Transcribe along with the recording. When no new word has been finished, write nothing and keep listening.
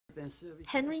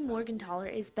Henry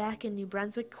Morgentaler is back in New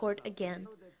Brunswick court again.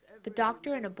 The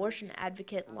doctor and abortion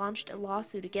advocate launched a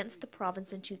lawsuit against the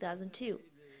province in 2002.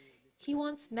 He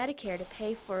wants Medicare to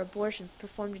pay for abortions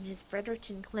performed in his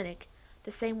Fredericton clinic,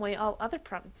 the same way all other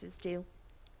provinces do.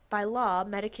 By law,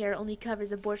 Medicare only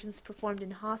covers abortions performed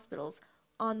in hospitals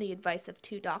on the advice of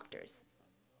two doctors.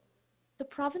 The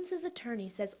province's attorney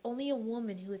says only a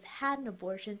woman who has had an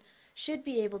abortion should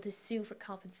be able to sue for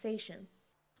compensation.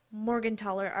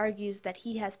 Morgentaler argues that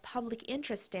he has public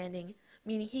interest standing,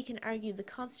 meaning he can argue the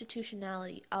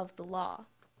constitutionality of the law.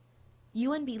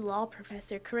 UNB law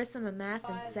professor Carissa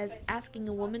Mamathan says asking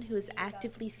a woman who is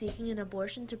actively seeking an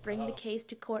abortion to bring the case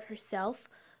to court herself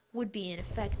would be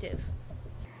ineffective.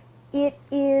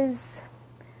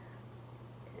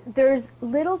 There's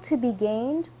little to be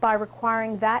gained by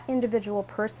requiring that individual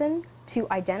person to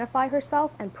identify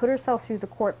herself and put herself through the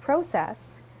court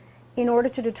process in order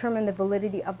to determine the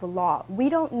validity of the law. We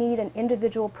don't need an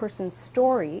individual person's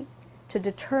story to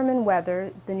determine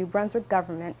whether the New Brunswick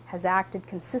government has acted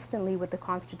consistently with the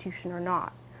Constitution or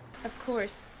not. Of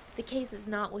course, the case is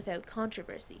not without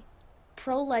controversy.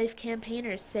 Pro-life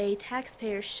campaigners say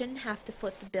taxpayers shouldn't have to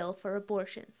foot the bill for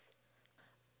abortions.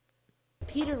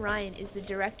 Peter Ryan is the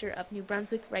director of New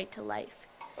Brunswick Right to Life.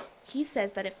 He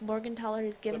says that if Morgentaler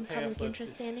is given public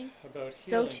interest standing,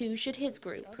 so too should his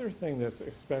group. Another thing that's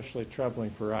especially troubling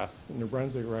for us, New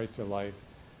Brunswick Right to Life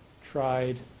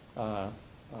tried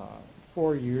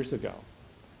 4 years ago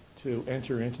to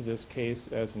enter into this case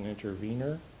as an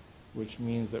intervener, which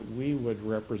means that we would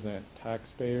represent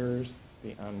taxpayers,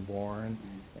 the unborn,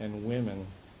 and women.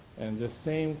 And this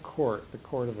same court, the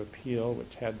Court of Appeal,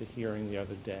 which had the hearing the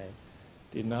other day,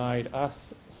 denied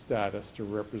us status to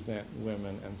represent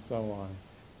women and so on.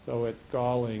 So it's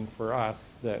galling for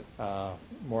us that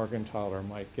Morgentaler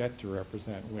might get to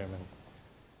represent women.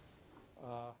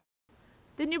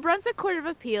 The New Brunswick Court of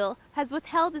Appeal has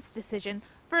withheld its decision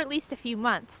for at least a few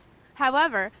months.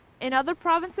 However, in other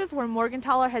provinces where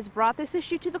Morgentaler has brought this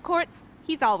issue to the courts,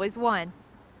 he's always won.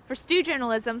 For Stu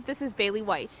Journalism, this is Bailey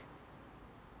White.